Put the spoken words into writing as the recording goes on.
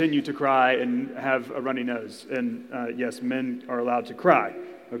continue to cry and have a runny nose. And yes, men are allowed to cry,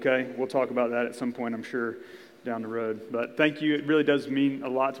 okay? We'll talk about that at some point, I'm sure, down the road. But thank you. It really does mean a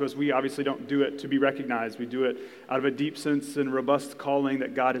lot to us. We obviously don't do it to be recognized. We do it out of a deep sense and robust calling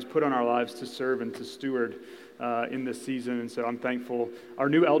that God has put on our lives to serve and to steward in this season. And so I'm thankful. Our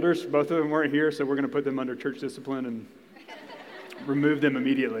new elders, both of them weren't here, so we're going to put them under church discipline and remove them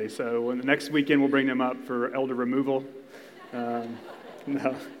immediately. So when the next weekend, we'll bring them up for elder removal.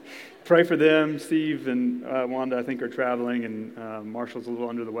 No. Pray for them. Steve and Wanda, I think, are traveling, and Marshall's a little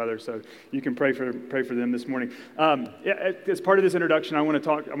under the weather, so you can pray for them this morning. As part of this introduction, I want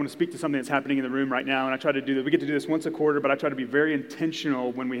to speak to something that's happening in the room right now, and I try to do that. We get to do this once a quarter, but I try to be very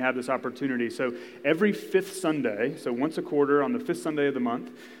intentional when we have this opportunity. So every fifth Sunday, so once a quarter on the fifth Sunday of the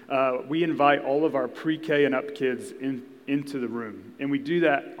month, we invite all of our pre-K and up kids into the room, and we do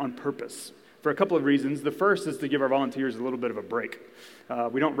that on purpose for a couple of reasons. The first is to give our volunteers a little bit of a break.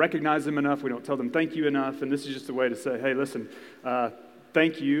 We don't recognize them enough. We don't tell them thank you enough. And this is just a way to say, hey, listen,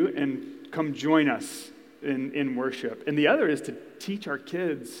 thank you, and come join us in worship. And the other is to teach our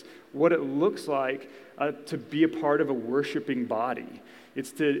kids what it looks like to be a part of a worshiping body.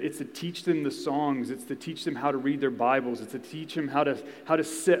 It's to teach them the songs. It's to teach them how to read their Bibles. It's to teach them how to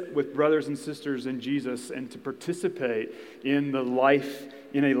sit with brothers and sisters in Jesus and to participate in a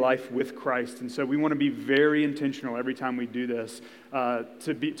life with Christ. And so we want to be very intentional every time we do this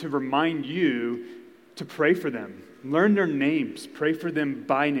to remind you to pray for them. Learn their names. Pray for them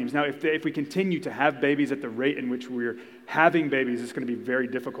by names. Now, if we continue to have babies at the rate in which we're having babies, it's going to be very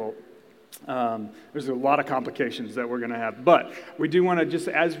difficult. There's a lot of complications that we're going to have, but we do want to just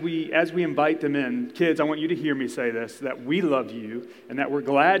as we invite them in, kids, I want you to hear me say this, that we love you and that we're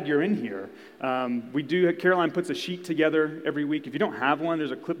glad you're in here. Caroline puts a sheet together every week. If you don't have one,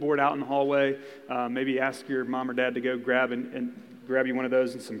 there's a clipboard out in the hallway. Maybe ask your mom or dad to go grab you one of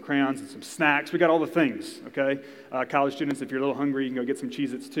those and some crayons and some snacks. We got all the things, okay? College students, if you're a little hungry, you can go get some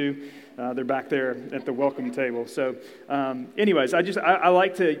Cheez-Its too. They're back there at the welcome table. So anyways, I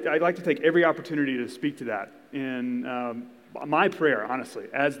like to take every opportunity to speak to that. And my prayer, honestly,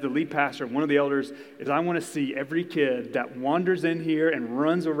 as the lead pastor, one of the elders, is I want to see every kid that wanders in here and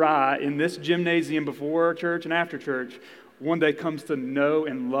runs awry in this gymnasium before church and after church one day comes to know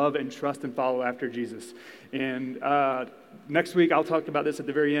and love and trust and follow after Jesus. And next week, I'll talk about this at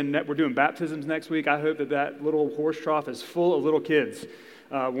the very end. We're doing baptisms next week. I hope that little horse trough is full of little kids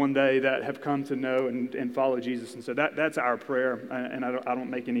one day that have come to know and follow Jesus. And so that's our prayer, and I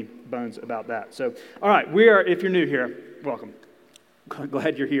don't make any bones about that. So, all right, if you're new here, welcome.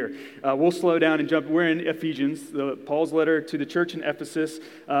 Glad you're here. We'll slow down and jump. We're in Ephesians, Paul's letter to the church in Ephesus.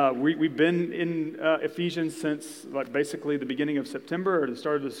 We've been in Ephesians since basically the beginning of September or the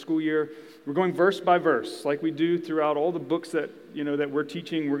start of the school year. We're going verse by verse, like we do throughout all the books that we're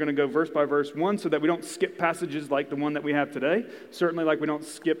teaching. We're going to go verse by verse, one, so that we don't skip passages like the one that we have today. Certainly, like we don't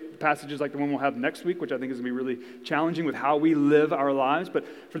skip passages like the one we'll have next week, which I think is going to be really challenging with how we live our lives. But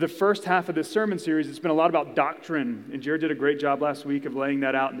for the first half of this sermon series, it's been a lot about doctrine, and Jared did a great job last week of laying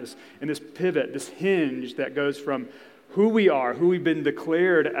that out in this pivot, this hinge that goes from who we are, who we've been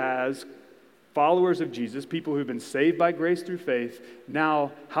declared as followers of Jesus, people who've been saved by grace through faith.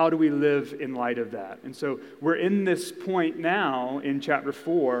 Now, how do we live in light of that? And so we're in this point now in chapter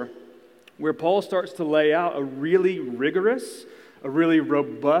 4 where Paul starts to lay out a really rigorous, a really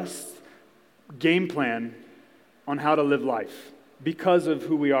robust game plan on how to live life because of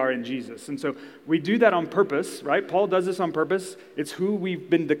who we are in Jesus. And so we do that on purpose, right? Paul does this on purpose. It's who we've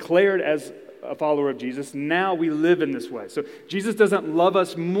been declared as a follower of Jesus. Now we live in this way. So Jesus doesn't love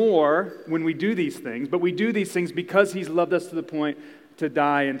us more when we do these things, but we do these things because he's loved us to the point to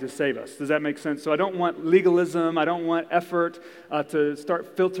die and to save us. Does that make sense? So I don't want legalism. I don't want effort to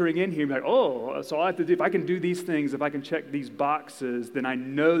start filtering in here. Like, so all I have to do, if I can do these things, if I can check these boxes, then I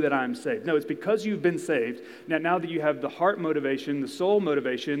know that I'm saved. No, it's because you've been saved. Now that you have the heart motivation, the soul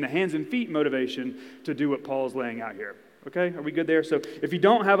motivation, the hands and feet motivation to do what Paul's laying out here. Okay, are we good there? So if you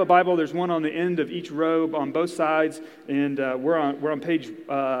don't have a Bible, there's one on the end of each row on both sides, and we're on page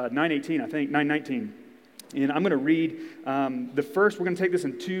 918, I think, 919. And I'm going to read the first. We're going to take this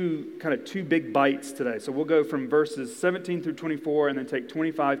in two big bites today. So we'll go from verses 17 through 24, and then take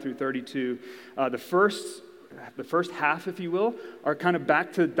 25 through 32. The first half, if you will, are kind of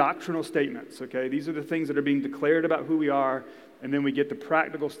back to doctrinal statements. Okay, these are the things that are being declared about who we are. and then we get the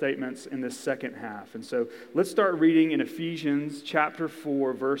practical statements in the second half. And so let's start reading in Ephesians chapter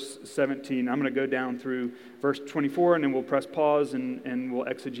 4, verse 17. I'm going to go down through verse 24, and then we'll press pause, and we'll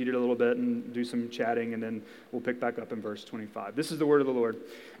exegete it a little bit and do some chatting, and then we'll pick back up in verse 25. This is the word of the Lord.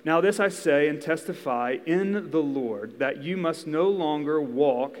 Now this I say and testify in the Lord, that you must no longer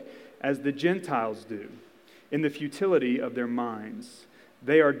walk as the Gentiles do, in the futility of their minds.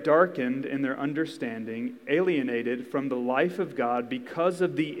 They are darkened in their understanding, alienated from the life of God because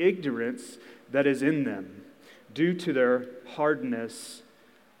of the ignorance that is in them, due to their hardness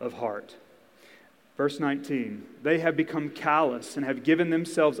of heart. Verse 19, they have become callous and have given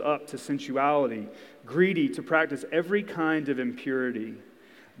themselves up to sensuality, greedy to practice every kind of impurity.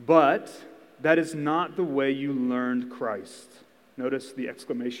 But that is not the way you learned Christ. Notice the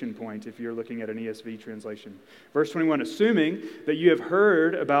exclamation point if you're looking at an ESV translation. Verse 21, assuming that you have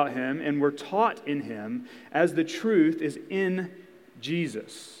heard about him and were taught in him, as the truth is in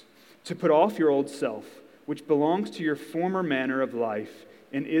Jesus, to put off your old self, which belongs to your former manner of life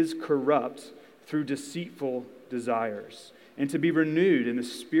and is corrupt through deceitful desires, and to be renewed in the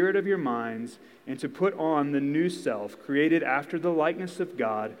spirit of your minds, and to put on the new self, created after the likeness of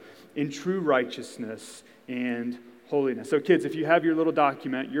God, in true righteousness and holiness. So kids, if you have your little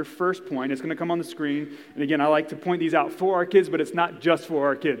document, your first point is going to come on the screen. And again, I like to point these out for our kids, but it's not just for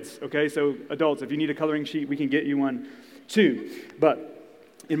our kids, okay? So adults, if you need a coloring sheet, we can get you one too. But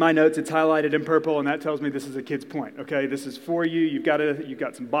in my notes, it's highlighted in purple, and that tells me this is a kid's point, okay? This is for you. You've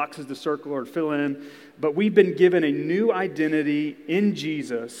got some boxes to circle or fill in. But we've been given a new identity in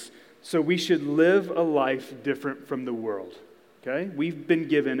Jesus, so we should live a life different from the world. Okay, we've been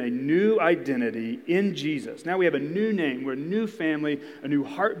given a new identity in Jesus. Now we have a new name, we're a new family, a new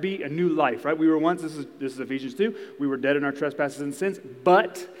heartbeat, a new life, right? We were once, this is Ephesians 2, we were dead in our trespasses and sins,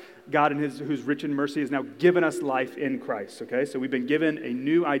 but God, who's rich in mercy, has now given us life in Christ, okay? So we've been given a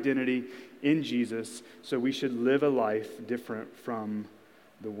new identity in Jesus, so we should live a life different from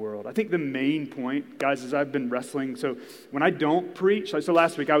the world. I think the main point, guys, is I've been wrestling. So when I don't preach, so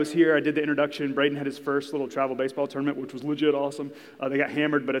last week I was here, I did the introduction. Braden had his first little travel baseball tournament, which was legit awesome. They got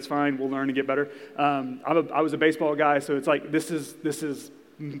hammered, but it's fine. We'll learn and get better. I was a baseball guy, so it's like this is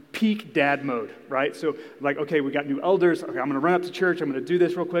peak dad mode, right? So like, okay, we got new elders. Okay, I'm going to run up to church. I'm going to do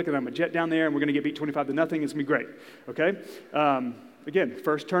this real quick, and I'm going to jet down there, and we're going to get beat 25-0. It's going to be great, okay? Again,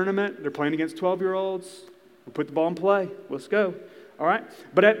 first tournament. They're playing against 12-year-olds. We'll put the ball in play. Let's go. All right?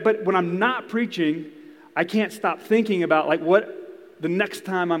 But when I'm not preaching, I can't stop thinking about like what the next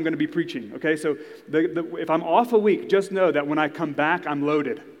time I'm going to be preaching, okay? So if I'm off a week, just know that when I come back, I'm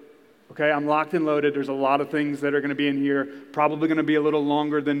loaded, okay? I'm locked and loaded. There's a lot of things that are going to be in here, probably going to be a little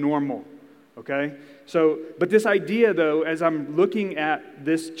longer than normal, okay? So, but this idea, though, as I'm looking at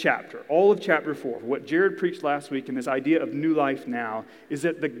this chapter, all of chapter 4, what Jared preached last week and this idea of new life now, is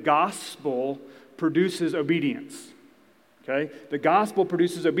that the gospel produces obedience. Okay? The gospel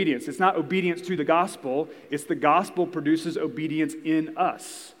produces obedience. It's not obedience to the gospel. It's the gospel produces obedience in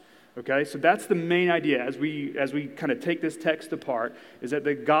us. Okay? So that's the main idea as we kind of take this text apart, is that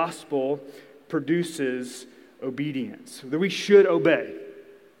the gospel produces obedience. That we should obey.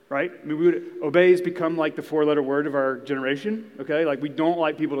 Right? I mean, obey has become like the four-letter word of our generation. Okay? Like we don't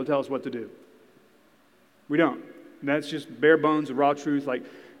like people to tell us what to do. We don't. And that's just bare bones, raw truth. Like,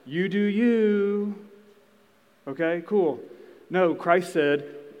 you do you. Okay, cool. No, Christ said,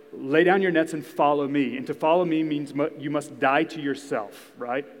 lay down your nets and follow me. And to follow me means you must die to yourself,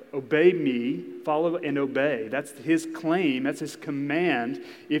 right? Obey me, follow and obey. That's his claim, that's his command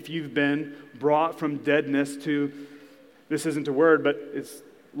if you've been brought from deadness to, this isn't a word, but it's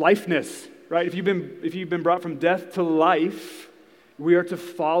lifeness, right? If you've been brought from death to life, we are to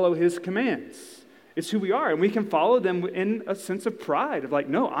follow his commands. It's who we are, and we can follow them in a sense of pride of like,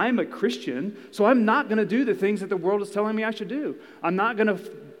 no, I'm a Christian, so I'm not going to do the things that the world is telling me I should do. I'm not going to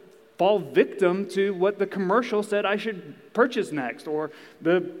fall victim to what the commercial said I should purchase next, or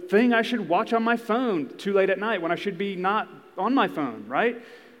the thing I should watch on my phone too late at night when I should be not on my phone, right?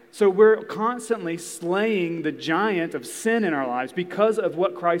 So we're constantly slaying the giant of sin in our lives because of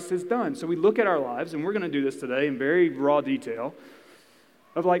what Christ has done. So we look at our lives, and we're going to do this today in very raw detail,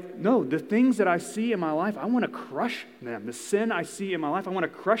 of like, no, the things that I see in my life, I want to crush them. The sin I see in my life, I want to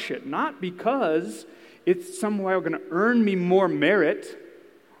crush it. Not because it's somehow going to earn me more merit,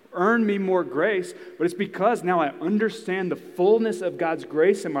 earn me more grace, but it's because now I understand the fullness of God's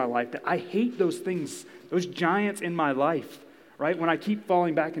grace in my life, that I hate those things, those giants in my life, right? When I keep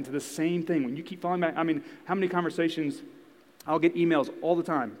falling back into the same thing, when you keep falling back, I mean, how many conversations, I'll get emails all the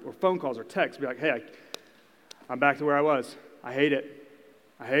time, or phone calls or texts, be like, hey, I'm back to where I was. I hate it.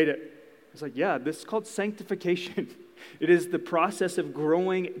 I hate it. It's like, yeah, this is called sanctification. It is the process of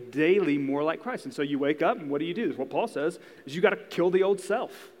growing daily more like Christ. And so you wake up, and what do? What Paul says is you got to kill the old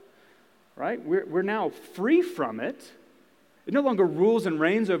self, right? We're now free from it. It no longer rules and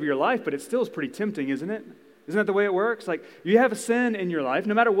reigns over your life, but it still is pretty tempting, isn't it? Isn't that the way it works? Like, you have a sin in your life,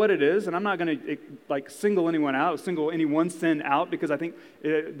 no matter what it is, and I'm not going to single anyone out, single any one sin out, because I think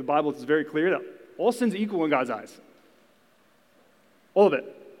the Bible is very clear that all sin's equal in God's eyes. All of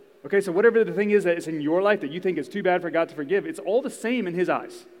it. Okay, so whatever the thing is that is in your life that you think is too bad for God to forgive, it's all the same in His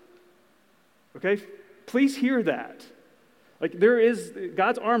eyes. Okay? Please hear that. Like,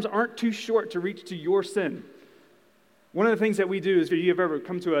 God's arms aren't too short to reach to your sin. One of the things that we do is, if you've ever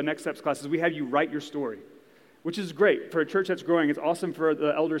come to a Next Steps class, is we have you write your story, which is great. For a church that's growing, it's awesome for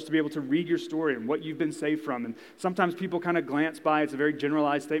the elders to be able to read your story and what you've been saved from. And sometimes people kind of glance by. It's a very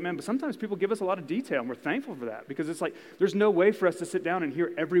generalized statement, but sometimes people give us a lot of detail, and we're thankful for that, because it's like there's no way for us to sit down and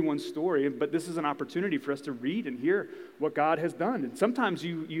hear everyone's story, but this is an opportunity for us to read and hear what God has done. And sometimes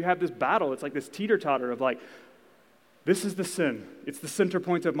you have this battle. It's like this teeter-totter of like, this is the sin. It's the center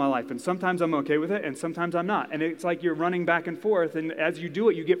point of my life. And sometimes I'm okay with it, and sometimes I'm not. And it's like you're running back and forth, and as you do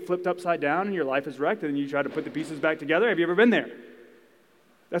it, you get flipped upside down, and your life is wrecked, and you try to put the pieces back together. Have you ever been there?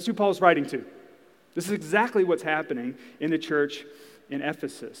 That's who Paul's writing to. This is exactly what's happening in the church in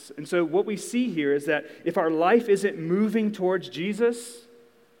Ephesus. And so what we see here is that if our life isn't moving towards Jesus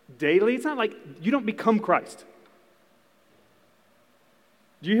daily, it's not like you don't become Christ.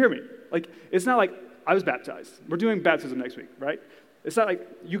 Do you hear me? Like, it's not like I was baptized. We're doing baptism next week, right? It's not like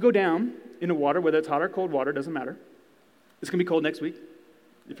you go down into water, whether it's hot or cold water, doesn't matter. It's going to be cold next week.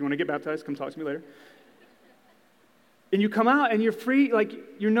 If you want to get baptized, come talk to me later. And you come out and you're free, like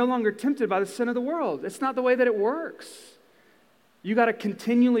you're no longer tempted by the sin of the world. It's not the way that it works. You got to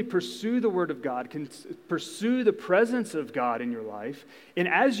continually pursue the Word of God, pursue the presence of God in your life. And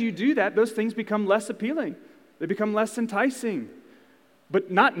as you do that, those things become less appealing. They become less enticing. But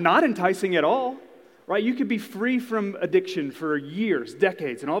not enticing at all. Right? You could be free from addiction for years,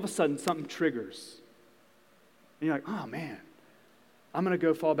 decades, and all of a sudden something triggers. And you're like, oh man, I'm going to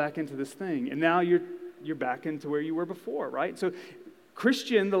go fall back into this thing. And now you're back into where you were before, right? So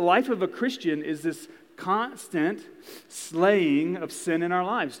the life of a Christian is this constant slaying of sin in our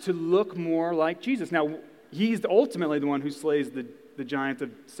lives to look more like Jesus. Now, He's ultimately the one who slays the giant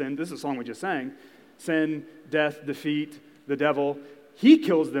of sin. This is a song we just sang. Sin, death, defeat, the devil. He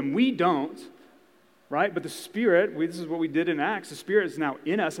kills them. We don't. Right? But the Spirit, this is what we did in Acts, the Spirit is now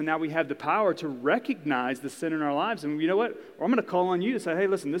in us, and now we have the power to recognize the sin in our lives. And you know what? Or I'm going to call on you to say, hey,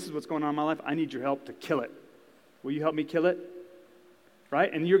 listen, this is what's going on in my life. I need your help to kill it. Will you help me kill it? Right?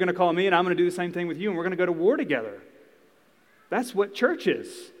 And you're going to call me, and I'm going to do the same thing with you, and we're going to go to war together. That's what church is.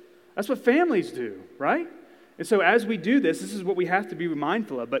 That's what families do, right? And so as we do this is what we have to be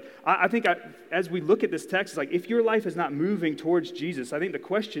mindful of. But I think as we look at this text, it's like if your life is not moving towards Jesus, I think the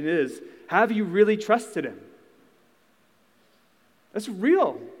question is, have you really trusted Him? That's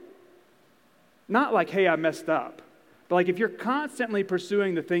real. Not like, hey, I messed up. But like if you're constantly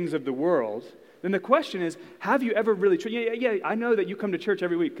pursuing the things of the world, then the question is, have you ever really trusted? Yeah, I know that you come to church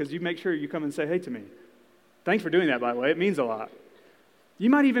every week because you make sure you come and say hey to me. Thanks for doing that, by the way. It means a lot. You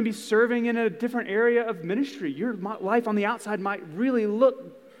might even be serving in a different area of ministry. Your life on the outside might really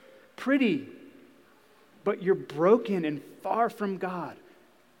look pretty, but you're broken and far from God,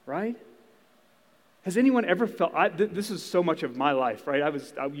 right? Has anyone ever felt, this is so much of my life, right?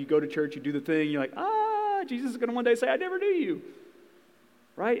 You go to church, you do the thing, you're like, Jesus is going to one day say, I never knew you,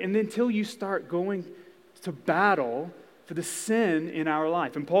 right? And then until you start going to battle for the sin in our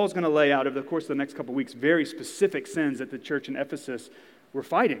life. And Paul's going to lay out over the course of the next couple of weeks very specific sins that the church in Ephesus were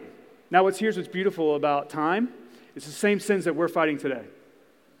fighting. Now, here's what's beautiful about time. It's the same sins that we're fighting today.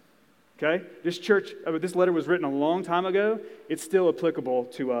 Okay? This letter was written a long time ago. It's still applicable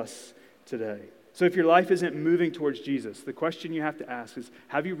to us today. So if your life isn't moving towards Jesus, the question you have to ask is,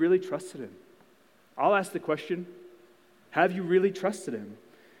 have you really trusted Him? I'll ask the question, have you really trusted Him?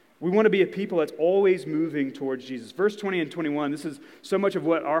 We want to be a people that's always moving towards Jesus. Verse 20 and 21, this is so much of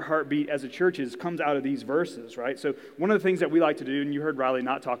what our heartbeat as a church is, comes out of these verses, right? So one of the things that we like to do, and you heard Riley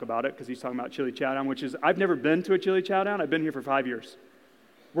not talk about it because he's talking about Chili Chow Down, which is, I've never been to a Chili Chow Down. I've been here for 5 years.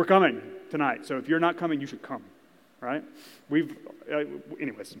 We're coming tonight. So if you're not coming, you should come, right?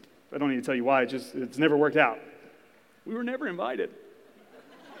 Anyways, I don't need to tell you why. It's never worked out. We were never invited.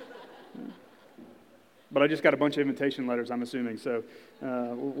 But I just got a bunch of invitation letters, I'm assuming, so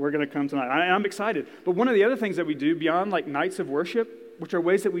we're going to come tonight. I'm excited. But one of the other things that we do beyond like nights of worship, which are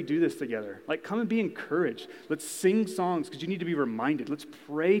ways that we do this together, like come and be encouraged. Let's sing songs because you need to be reminded. Let's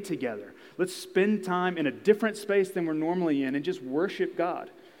pray together. Let's spend time in a different space than we're normally in and just worship God.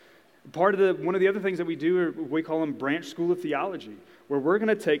 One of the other things that we do, we call them branch school of theology, where we're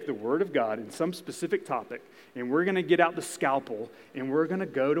going to take the Word of God in some specific topic, and we're going to get out the scalpel, and we're going to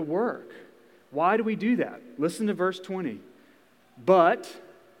go to work. Why do we do that? Listen to verse 20. But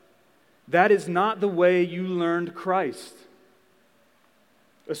that is not the way you learned Christ,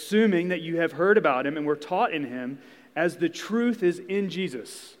 assuming that you have heard about him and were taught in him, as the truth is in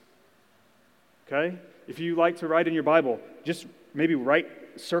Jesus. Okay? If you like to write in your Bible, just maybe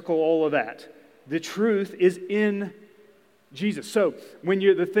circle all of that. The truth is in Jesus. So when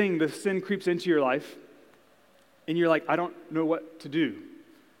the sin creeps into your life, and you're like, I don't know what to do,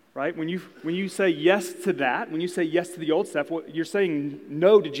 right? When you say yes to that, when you say yes to the old stuff, you're saying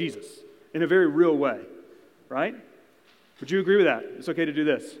no to Jesus in a very real way, right? Would you agree with that? It's okay to do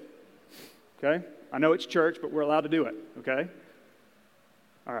this, okay? I know it's church, but we're allowed to do it, okay?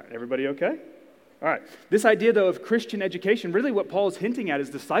 All right, everybody okay? All right. This idea, though, of Christian education, really what Paul is hinting at is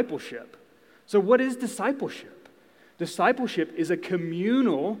discipleship. So what is discipleship? Discipleship is a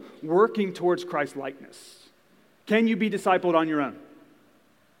communal working towards Christ-likeness. Can you be discipled on your own?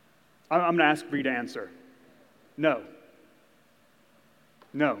 I'm going to ask for you to answer. No.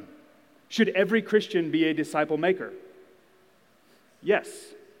 No. Should every Christian be a disciple maker? Yes.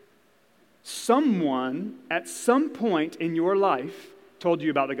 Someone at some point in your life told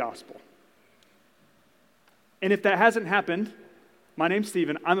you about the gospel. And if that hasn't happened, my name's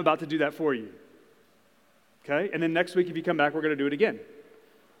Stephen, I'm about to do that for you. Okay? And then next week, if you come back, we're going to do it again.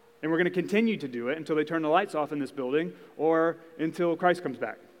 And we're going to continue to do it until they turn the lights off in this building or until Christ comes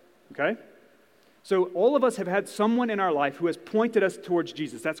back. Okay? So all of us have had someone in our life who has pointed us towards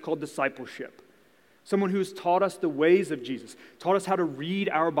Jesus. That's called discipleship. Someone who's taught us the ways of Jesus, taught us how to read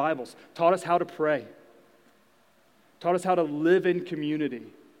our Bibles, taught us how to pray, taught us how to live in community.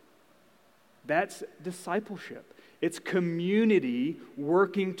 That's discipleship. It's community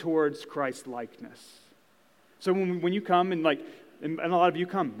working towards Christ-likeness. So when you come, and a lot of you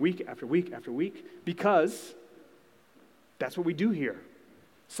come week after week after week, because that's what we do here.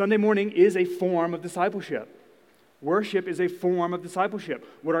 Sunday morning is a form of discipleship. Worship is a form of discipleship.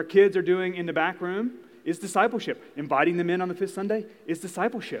 What our kids are doing in the back room is discipleship. Inviting them in on the fifth Sunday is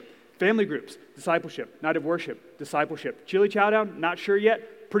discipleship. Family groups, discipleship. Night of worship, discipleship. Chili chow down, not sure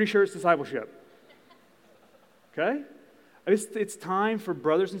yet. Pretty sure it's discipleship. Okay? It's time for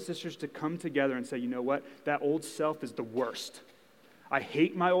brothers and sisters to come together and say, you know what? That old self is the worst. I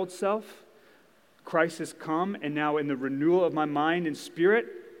hate my old self. Christ has come, and now in the renewal of my mind and spirit,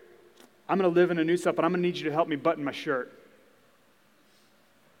 I'm going to live in a new self, but I'm going to need you to help me button my shirt.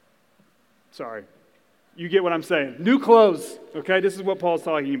 Sorry. You get what I'm saying. New clothes, okay? This is what Paul's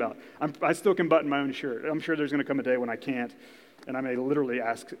talking about. I still can button my own shirt. I'm sure there's going to come a day when I can't, and I may literally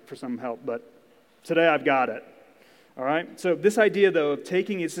ask for some help, but today I've got it. All right? So this idea, though, of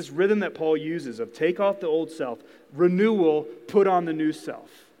taking, it's this rhythm that Paul uses of take off the old self, renewal, put on the new self.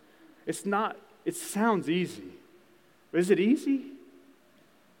 It sounds easy. Is it easy?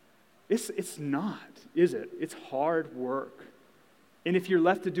 It's not, is it? It's hard work. And if you're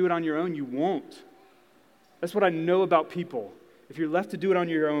left to do it on your own, you won't. That's what I know about people. If you're left to do it on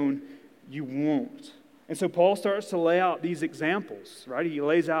your own, you won't. And so Paul starts to lay out these examples, right? He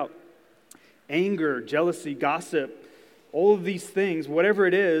lays out anger, jealousy, gossip, all of these things, whatever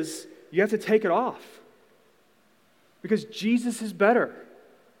it is, you have to take it off. Because Jesus is better.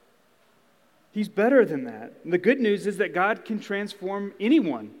 He's better than that. And the good news is that God can transform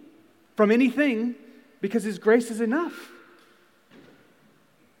anyone from anything because His grace is enough.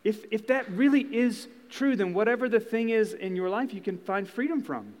 If that really is true, then whatever the thing is in your life, you can find freedom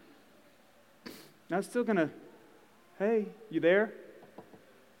from. Now it's still going to, hey, you there?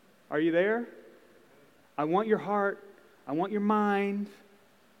 Are you there? I want your heart. I want your mind.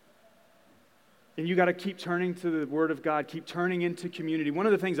 And you got to keep turning to the Word of God, keep turning into community. One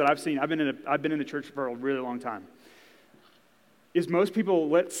of the things that I've seen, I've been in the church for a really long time, is most people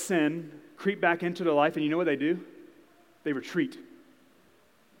let sin creep back into their life, and you know what they do? They retreat.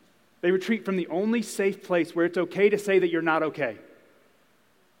 They retreat from the only safe place where it's okay to say that you're not okay.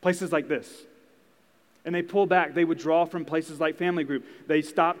 Places like this. And they pull back. They withdraw from places like family group. They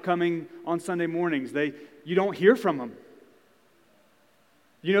stop coming on Sunday mornings. You don't hear from them.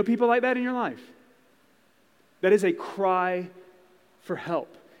 You know people like that in your life? That is a cry for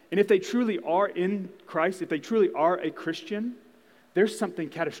help. And if they truly are in Christ, if they truly are a Christian, there's something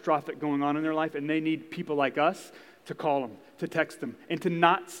catastrophic going on in their life, and they need people like us to call them, to text them, and to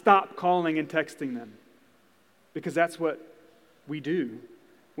not stop calling and texting them. Because that's what we do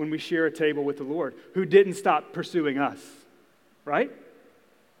when we share a table with the Lord, who didn't stop pursuing us. Right?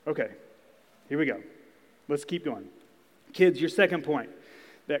 Okay, here we go. Let's keep going. Kids, your second point.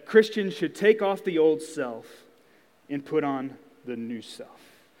 that Christians should take off the old self and put on the new self.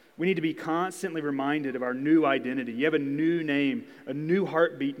 We need to be constantly reminded of our new identity. You have a new name, a new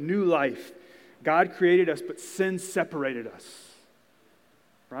heartbeat, new life. God created us, but sin separated us,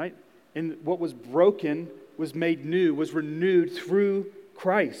 right? And what was broken was made new, was renewed through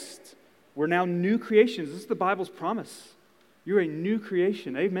Christ. We're now new creations. This is the Bible's promise. You're a new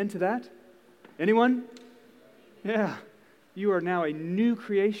creation. Amen to that? Anyone? Yeah. You are now a new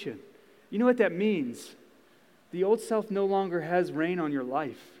creation. You know what that means? The old self no longer has reign on your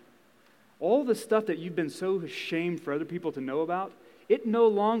life. All the stuff that you've been so ashamed for other people to know about, it no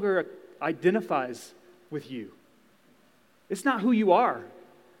longer identifies with you. It's not who you are.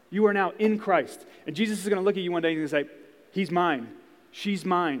 You are now in Christ. And Jesus is going to look at you one day and he's going to say, he's mine. She's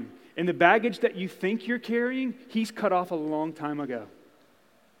mine. And the baggage that you think you're carrying, he's cut off a long time ago.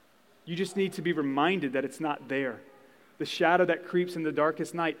 You just need to be reminded that it's not there. The shadow that creeps in the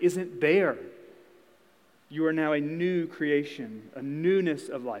darkest night isn't there. You are now a new creation, a newness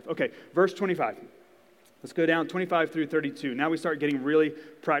of life. Okay, verse 25. Let's go down 25 through 32. Now we start getting really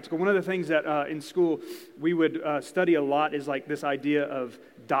practical. One of the things that in school we would study a lot is like this idea of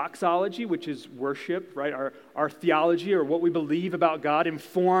doxology, which is worship, right? Our theology or what we believe about God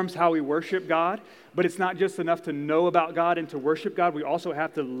informs how we worship God. But it's not just enough to know about God and to worship God. We also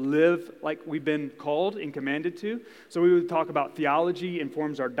have to live like we've been called and commanded to. So we would talk about theology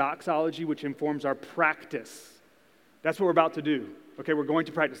informs our doxology, which informs our practice. That's what we're about to do. Okay, we're going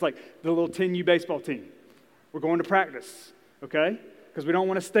to practice. Like the little 10U baseball team. We're going to practice, okay? Because we don't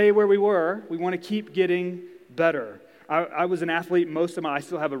want to stay where we were. We want to keep getting better. I was an athlete I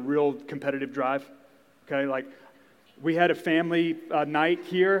still have a real competitive drive, okay? Like, we had a family night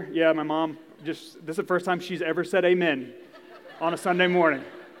here. Yeah, my mom this is the first time she's ever said amen on a Sunday morning,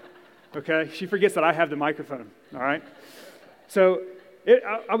 okay? She forgets that I have the microphone, all right? So,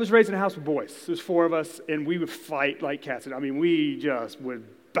 I was raised in a house with boys. There's 4 of us, and we would fight like cats. I mean, we just would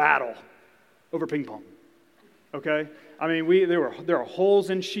battle over ping pong. Okay? I mean, there are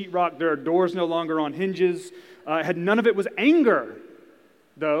holes in sheetrock. There are doors no longer on hinges. None of it was anger,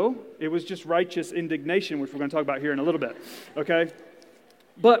 though. It was just righteous indignation, which we're going to talk about here in a little bit. Okay?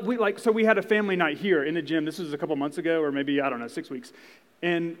 But we had a family night here in the gym. This was a couple months ago, or maybe, 6 weeks.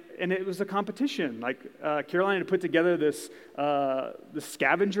 And it was a competition. Like, Caroline had put together this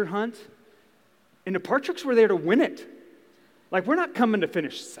scavenger hunt. And the Partricks were there to win it. Like, we're not coming to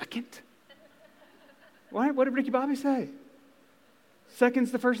finish second. What did Ricky Bobby say?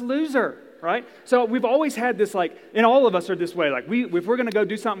 Second's the first loser, right? So we've always had this, and all of us are this way. Like, if we're going to go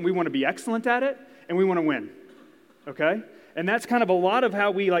do something, we want to be excellent at it, and we want to win, okay? And that's kind of a lot of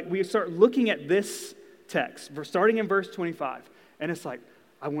how we start looking at this text. We're starting in verse 25, and it's like,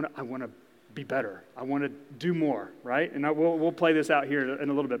 I want to be better. I want to do more, right? And we'll play this out here in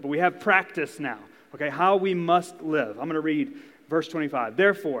a little bit. But we have practice now, okay? How we must live. I'm going to read verse 25.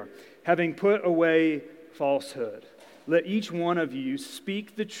 Therefore, having put away falsehood, let each one of you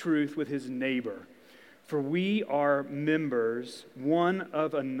speak the truth with his neighbor, for we are members one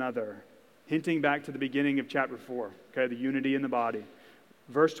of another. Hinting back to the beginning of chapter 4, okay, the unity in the body.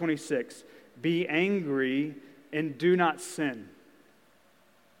 Verse 26, be angry and do not sin.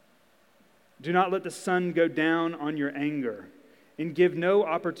 Do not let the sun go down on your anger, and give no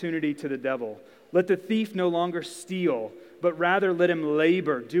opportunity to the devil. Let the thief no longer steal, but rather let him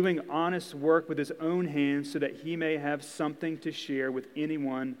labor, doing honest work with his own hands, so that he may have something to share with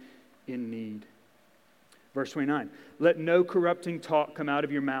anyone in need. Verse 29, let no corrupting talk come out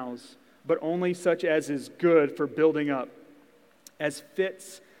of your mouths, but only such as is good for building up, as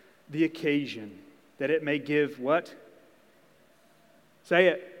fits the occasion, that it may give what? Say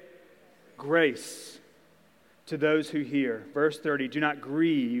it. Grace to those who hear. Verse 30, do not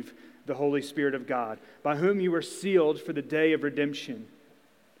grieve the Holy Spirit of God, by whom you were sealed for the day of redemption.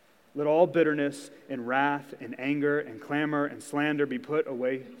 Let all bitterness and wrath and anger and clamor and slander be put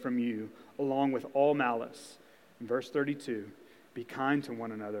away from you, along with all malice. In verse 32, be kind to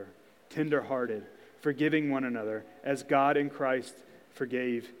one another, tender-hearted, forgiving one another, as God in Christ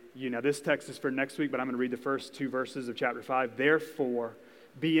forgave you. Now, this text is for next week, but I'm going to read the first 2 verses of chapter 5. Therefore,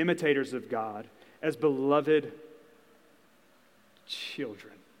 be imitators of God as beloved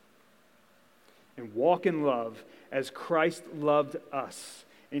children, and walk in love as Christ loved us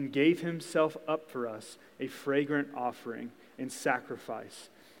and gave himself up for us, a fragrant offering and sacrifice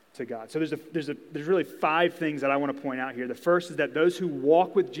to God. So there's really 5 things that I want to point out here. The first is that those who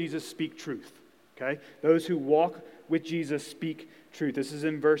walk with Jesus speak truth. Okay? Those who walk with Jesus speak truth. This is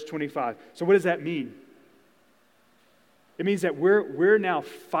in verse 25. So what does that mean? It means that we're now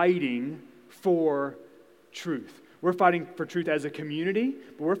fighting for truth. We're fighting for truth as a community,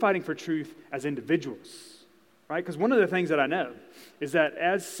 but we're fighting for truth as individuals, right? Because one of the things that I know is that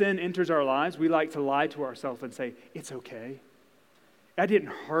as sin enters our lives, we like to lie to ourselves and say, it's okay. I didn't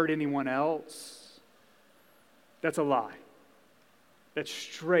hurt anyone else. That's a lie. That's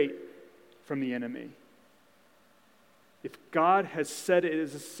straight from the enemy. If God has said it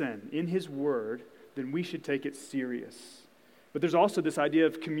is a sin in his word, then we should take it serious. But there's also this idea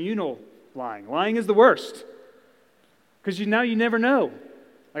of communal lying. Lying is the worst. Because now you never know.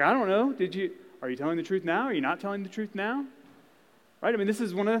 Like, I don't know, are you telling the truth now? Are you not telling the truth now? Right? I mean, this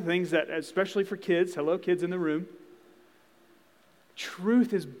is one of the things that, especially for kids, hello kids in the room,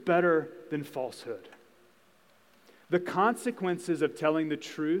 truth is better than falsehood. The consequences of telling the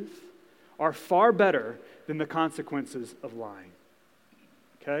truth are far better than the consequences of lying.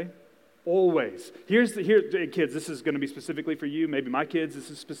 Okay? Always. Here, kids, this is going to be specifically for you. Maybe my kids, this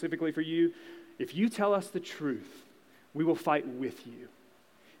is specifically for you. If you tell us the truth, we will fight with you.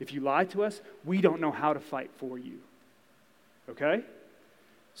 If you lie to us, we don't know how to fight for you. Okay?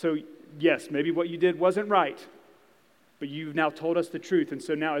 So, yes, maybe what you did wasn't right, but you've now told us the truth. And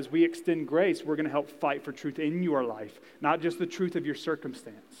so now as we extend grace, we're going to help fight for truth in your life, not just the truth of your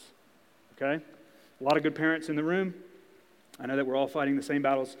circumstance. Okay? A lot of good parents in the room. I know that we're all fighting the same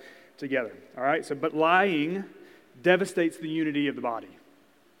battles together. All right? But lying devastates the unity of the body.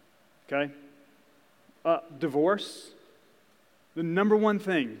 Okay? Divorce, the number one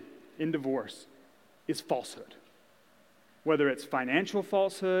thing in divorce is falsehood. Whether it's financial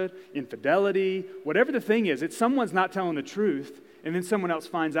falsehood, infidelity, whatever the thing is, it's someone's not telling the truth, and then someone else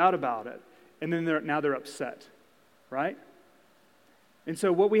finds out about it, and then they're upset, right? And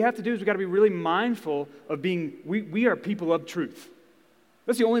so what we have to do is we've got to be really mindful of we are people of truth.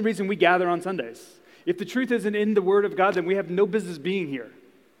 That's the only reason we gather on Sundays. If the truth isn't in the Word of God, then we have no business being here.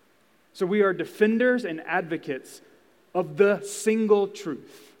 So we are defenders and advocates of the single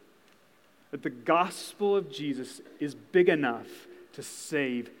truth. That the gospel of Jesus is big enough to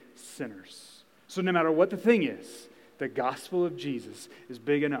save sinners. So no matter what the thing is, the gospel of Jesus is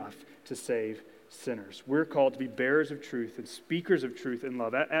big enough to save sinners. We're called to be bearers of truth and speakers of truth and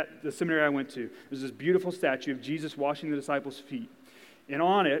love. At the seminary I went to, there's this beautiful statue of Jesus washing the disciples' feet. And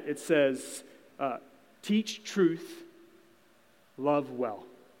on it, it says, teach truth, love well.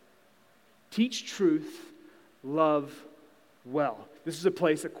 Teach truth, love well. This is a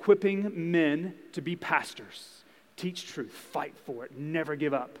place equipping men to be pastors. Teach truth, fight for it, never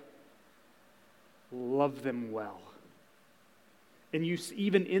give up. Love them well. And you see,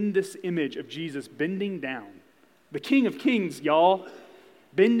 even in this image of Jesus bending down, the King of Kings, y'all,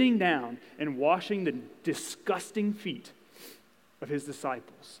 bending down and washing the disgusting feet of his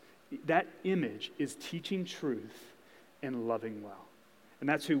disciples. That image is teaching truth and loving well. And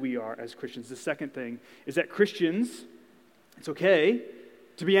that's who we are as Christians. The second thing is that Christians, it's okay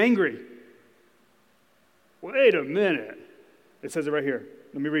to be angry. Wait a minute. It says it right here.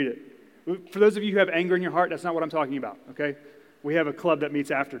 Let me read it. For those of you who have anger in your heart, that's not what I'm talking about, okay? We have a club that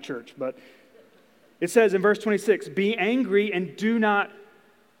meets after church. But it says in verse 26, be angry and do not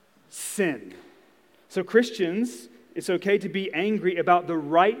sin. So Christians, it's okay to be angry about the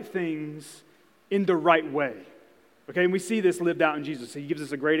right things in the right way. Okay, and we see this lived out in Jesus. He gives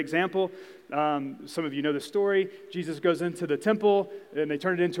us a great example. Some of you know the story. Jesus goes into the temple, and they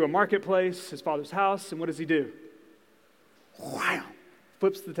turn it into a marketplace, his father's house, and what does he do? Wow!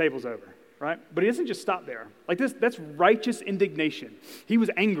 Flips the tables over, right? But he doesn't just stop there. Like this, that's righteous indignation. He was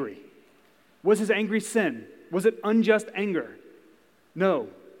angry. Was his angry sin? Was it unjust anger? No.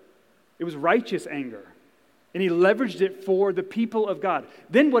 It was righteous anger. And he leveraged it for the people of God.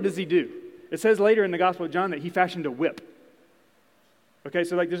 Then what does he do? It says later in the Gospel of John that he fashioned a whip. Okay,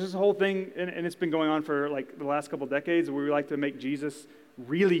 so like there's this whole thing, and it's been going on for like the last couple decades, where we like to make Jesus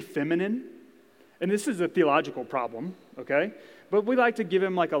really feminine. And this is a theological problem, okay? But we like to give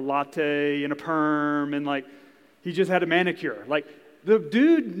him like a latte and a perm, and like he just had a manicure. Like the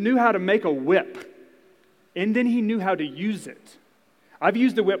dude knew how to make a whip, and then he knew how to use it. I've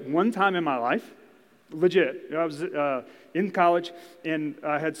used a whip one time in my life. Legit. I was in college, and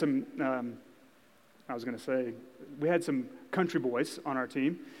I had some, we had some country boys on our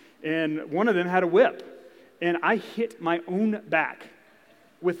team, and one of them had a whip, and I hit my own back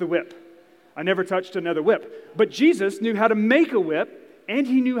with the whip. I never touched another whip. But Jesus knew how to make a whip, and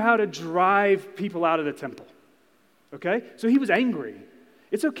he knew how to drive people out of the temple. Okay? So he was angry.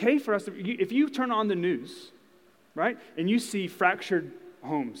 It's okay for us if you turn on the news, right, and you see fractured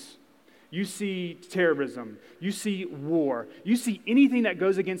homes, you see terrorism, you see war, you see anything that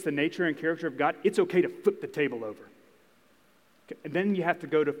goes against the nature and character of God, it's okay to flip the table over. Okay? And then you have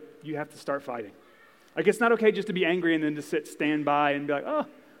to start fighting. Like, it's not okay just to be angry and then to stand by and be like, oh,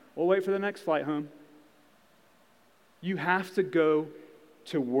 we'll wait for the next flight home. You have to go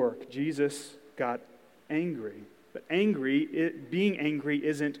to work. Jesus got angry. But being angry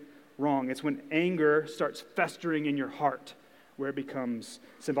isn't wrong. It's when anger starts festering in your heart where it becomes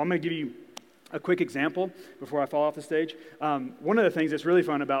sinful. I'm going to give you a quick example before I fall off the stage. One of the things that's really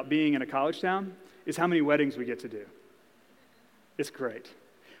fun about being in a college town is how many weddings we get to do. It's great.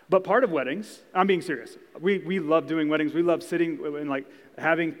 But part of weddings, I'm being serious. We love doing weddings. We love sitting and like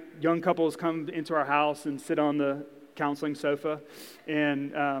having young couples come into our house and sit on the counseling sofa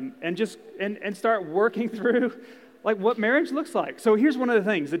and start working through like what marriage looks like. So here's one of the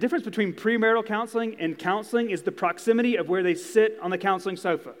things. The difference between premarital counseling and counseling is the proximity of where they sit on the counseling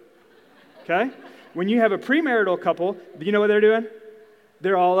sofa. Okay? When you have a premarital couple, do you know what they're doing?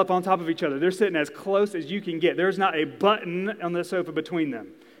 They're all up on top of each other. They're sitting as close as you can get. There's not a button on the sofa between them,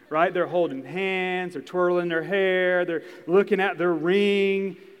 right? They're holding hands, they're twirling their hair, they're looking at their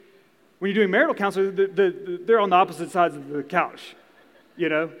ring. When you're doing marital counseling, they're on the opposite sides of the couch, you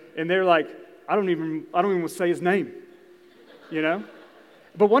know? And they're like, I don't even want to say his name, you know?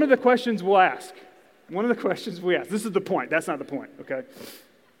 But one of the questions we ask, this is the point, that's not the point, okay?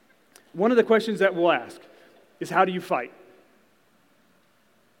 One of the questions that we'll ask is, how do you fight?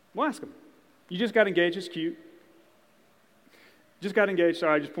 We'll ask them. You just got engaged, it's cute. Just got engaged,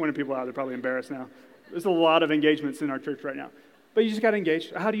 sorry, I just pointed people out, they're probably embarrassed now. There's a lot of engagements in our church right now. But you just got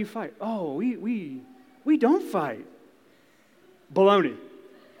engaged, how do you fight? Oh, we don't fight. Baloney.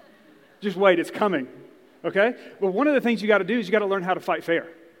 Just wait, it's coming, okay? Well, one of the things you got to do is you got to learn how to fight fair,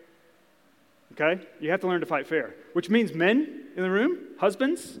 okay? You have to learn to fight fair, which means men in the room,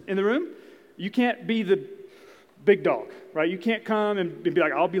 husbands in the room, you can't be the big dog, right? You can't come and be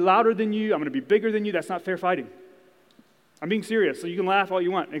like, I'll be louder than you, I'm going to be bigger than you. That's not fair fighting. I'm being serious, so you can laugh all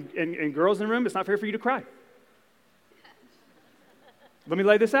you want. And girls in the room, it's not fair for you to cry. Let me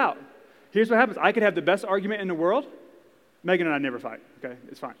lay this out. Here's what happens. I could have the best argument in the world. Megan and I never fight, okay?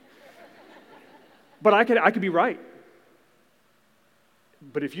 It's fine. But I could be right.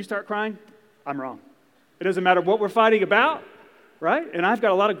 But if you start crying, I'm wrong. It doesn't matter what we're fighting about, right? And I've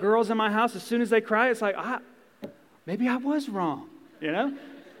got a lot of girls in my house. As soon as they cry, it's like, maybe I was wrong, you know?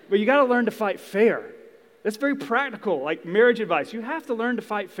 But you got to learn to fight fair. That's very practical, like marriage advice. You have to learn to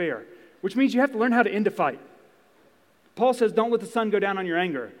fight fair, which means you have to learn how to end a fight. Paul says, don't let the sun go down on your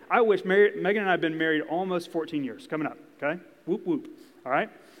anger. I wish Megan and I have been married almost 14 years, coming up, okay? Whoop, whoop, all right?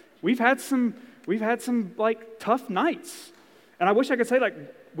 We've had some like tough nights. And I wish I could say like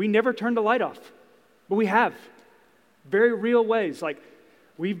we never turned the light off. But we have. Very real ways. Like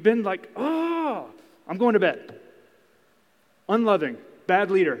we've been like, oh, I'm going to bed. Unloving,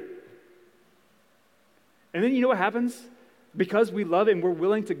 bad leader. And then you know what happens? Because we love and we're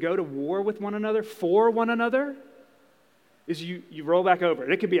willing to go to war with one another, for one another, is you roll back over.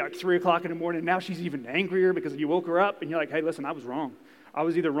 It could be like 3 o'clock in the morning. Now she's even angrier because you woke her up and you're like, hey, listen, I was wrong. I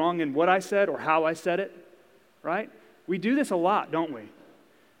was either wrong in what I said or how I said it, right? We do this a lot, don't we?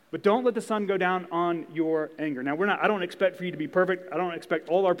 But don't let the sun go down on your anger. Now, I don't expect for you to be perfect. I don't expect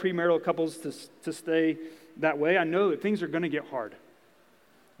all our premarital couples to stay that way. I know that things are going to get hard.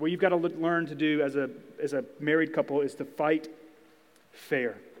 What you've got to learn to do as a married couple is to fight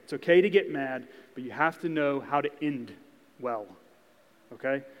fair. It's okay to get mad, but you have to know how to end well,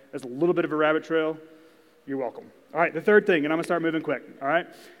 okay? That's a little bit of a rabbit trail. You're welcome. All right, the third thing, and I'm going to start moving quick, all right?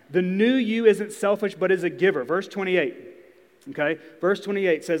 The new you isn't selfish, but is a giver. Verse 28, okay? Verse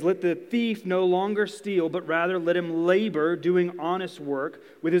 28 says, let the thief no longer steal, but rather let him labor, doing honest work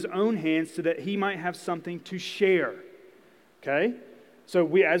with his own hands so that he might have something to share, okay? So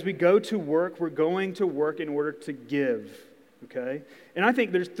as we go to work, we're going to work in order to give, okay? And I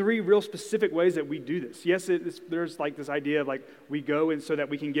think there's 3 real specific ways that we do this. Yes, there's like this idea of like we go in so that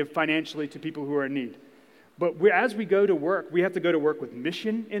we can give financially to people who are in need. But as we go to work, we have to go to work with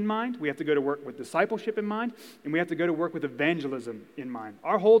mission in mind, we have to go to work with discipleship in mind, and we have to go to work with evangelism in mind.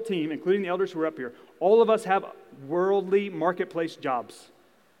 Our whole team, including the elders who are up here, all of us have worldly marketplace jobs.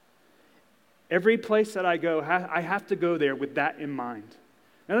 Every place that I go, I have to go there with that in mind.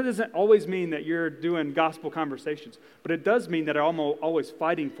 Now, that doesn't always mean that you're doing gospel conversations, but it does mean that I'm always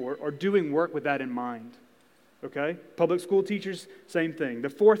fighting for it or doing work with that in mind. Okay? Public school teachers, same thing. The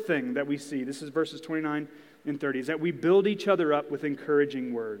fourth thing that we see, this is verses 29 and 30, is that we build each other up with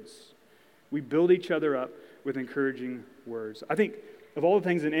encouraging words. We build each other up with encouraging words. I think of all the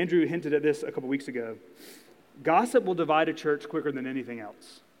things, and Andrew hinted at this a couple weeks ago, gossip will divide a church quicker than anything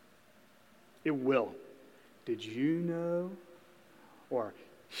else. It will. Did you know? Or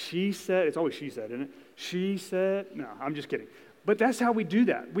she said, it's always she said, isn't it? She said, no, I'm just kidding. But that's how we do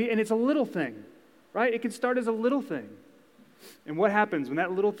that. And it's a little thing. right? It can start as a little thing. And what happens when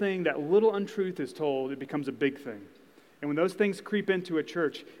that little thing, that little untruth is told, it becomes a big thing. And when those things creep into a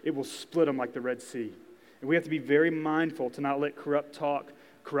church, it will split them like the Red Sea. And we have to be very mindful to not let corrupt talk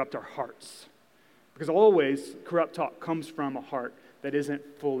corrupt our hearts. Because always, corrupt talk comes from a heart that isn't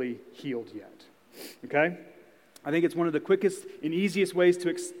fully healed yet. Okay? I think it's one of the quickest and easiest ways to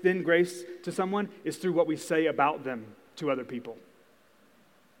extend grace to someone is through what we say about them to other people.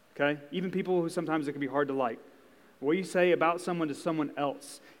 Okay? Even people who sometimes it can be hard to like. What you say about someone to someone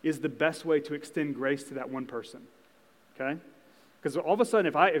else is the best way to extend grace to that one person. Okay? Because all of a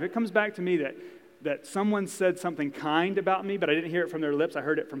sudden, if it comes back to me that someone said something kind about me, but I didn't hear it from their lips, I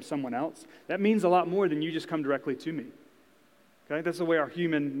heard it from someone else, that means a lot more than you just come directly to me. Okay? That's the way our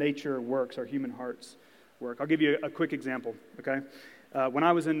human nature works, our human hearts work. I'll give you a quick example, okay? When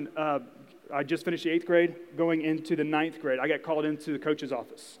I was I just finished the 8th grade, going into the 9th grade, I got called into the coach's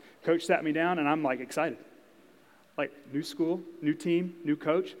office. Coach sat me down, and I'm like excited. Like, new school, new team, new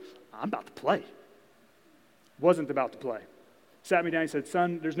coach. I'm about to play. Wasn't about to play. Sat me down and said,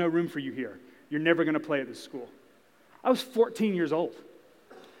 son, there's no room for you here. You're never going to play at this school. I was 14 years old.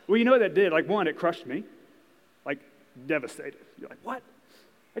 Well, you know what that did? Like, one, it crushed me. Like, devastated. You're like, what?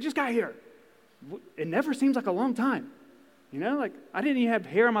 I just got here. It never seems like a long time. You know, like, I didn't even have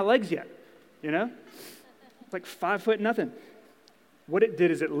hair on my legs yet. You know? It's like 5 foot nothing. What it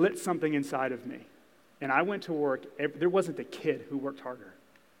did is it lit something inside of me. And I went to work. There wasn't a kid who worked harder.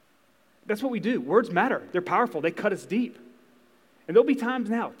 That's what we do. Words matter. They're powerful. They cut us deep. And there'll be times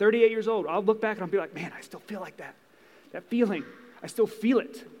now, 38 years old, I'll look back and I'll be like, man, I still feel like that. That feeling, I still feel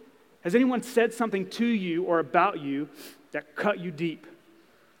it. Has anyone said something to you or about you that cut you deep?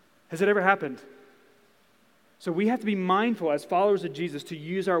 Has it ever happened? So we have to be mindful as followers of Jesus to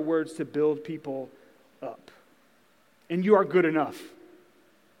use our words to build people up. And you are good enough.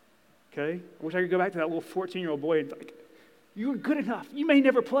 Okay? I wish I could go back to that little 14-year-old boy and be like, you're good enough. You may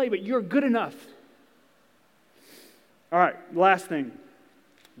never play, but you're good enough. All right, last thing.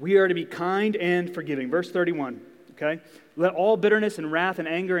 We are to be kind and forgiving. Verse 31, okay? Let all bitterness and wrath and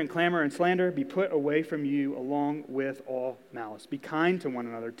anger and clamor and slander be put away from you along with all malice. Be kind to one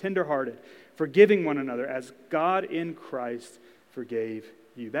another, tenderhearted, forgiving one another as God in Christ forgave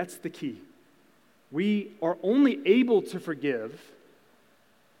you. That's the key. We are only able to forgive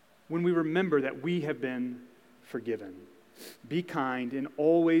when we remember that we have been forgiven. Be kind and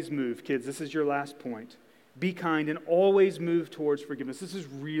always move. Kids, this is your last point. Be kind and always move towards forgiveness. This is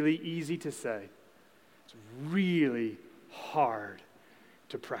really easy to say. It's really hard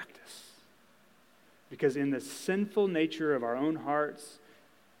to practice. Because in the sinful nature of our own hearts,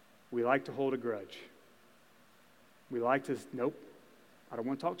 we like to hold a grudge. We like to, nope, I don't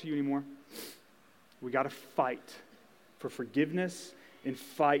want to talk to you anymore. We got to fight for forgiveness and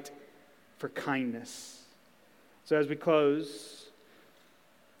fight for kindness. So as we close,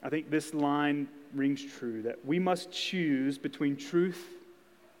 I think this line rings true, that we must choose between truth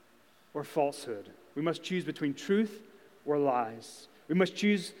or falsehood. We must choose between truth or lies. We must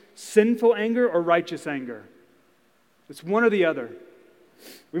choose sinful anger or righteous anger. It's one or the other.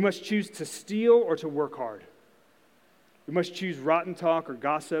 We must choose to steal or to work hard. We must choose rotten talk or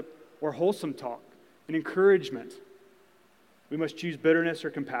gossip or wholesome talk and encouragement. We must choose bitterness or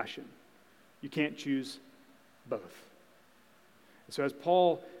compassion. You can't choose both. So as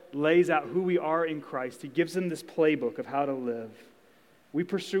Paul lays out who we are in Christ, he gives them this playbook of how to live. We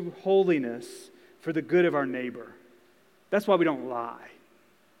pursue holiness for the good of our neighbor. That's why we don't lie.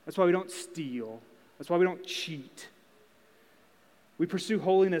 That's why we don't steal. That's why we don't cheat. We pursue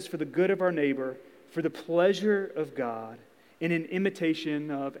holiness for the good of our neighbor, for the pleasure of God, in an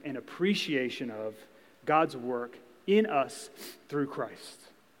imitation of and appreciation of God's work in us through Christ.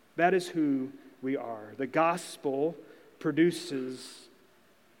 That is who we are. The gospel produces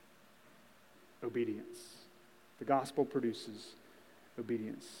obedience. The gospel produces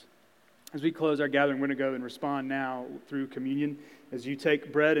obedience. As we close our gathering, we're going to go and respond now through communion. As you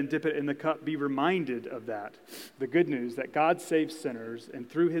take bread and dip it in the cup, be reminded of that. The good news that God saves sinners, and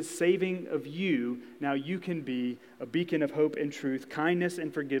through his saving of you, now you can be a beacon of hope and truth, kindness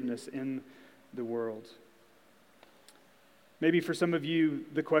and forgiveness in the world. Maybe for some of you,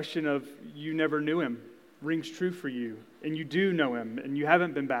 the question of you never knew him rings true for you, and you do know him, and you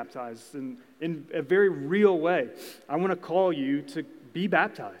haven't been baptized. And in a very real way, I want to call you to be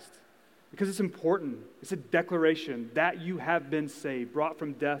baptized because it's important. It's a declaration that you have been saved, brought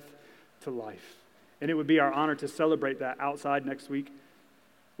from death to life. And it would be our honor to celebrate that outside next week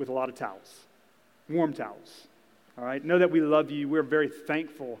with a lot of towels, warm towels. All right? Know that we love you. We're very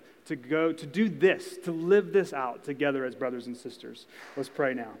thankful to go to do this, to live this out together as brothers and sisters. Let's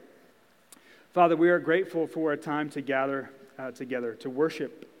pray now. Father, we are grateful for a time to gather together, to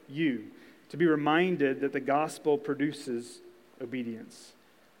worship you, to be reminded that the gospel produces obedience.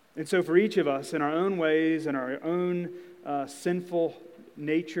 And so for each of us, in our own ways, in our own sinful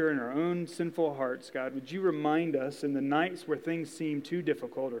nature, in our own sinful hearts, God, would you remind us in the nights where things seem too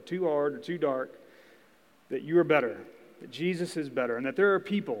difficult or too hard or too dark, that you are better, that Jesus is better, and that there are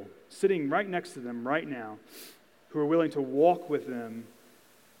people sitting right next to them right now who are willing to walk with them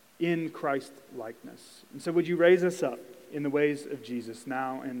in Christ likeness. And so would you raise us up in the ways of Jesus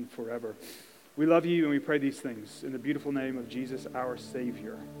now and forever. We love you and we pray these things in the beautiful name of Jesus, our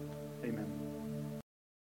Savior. Amen.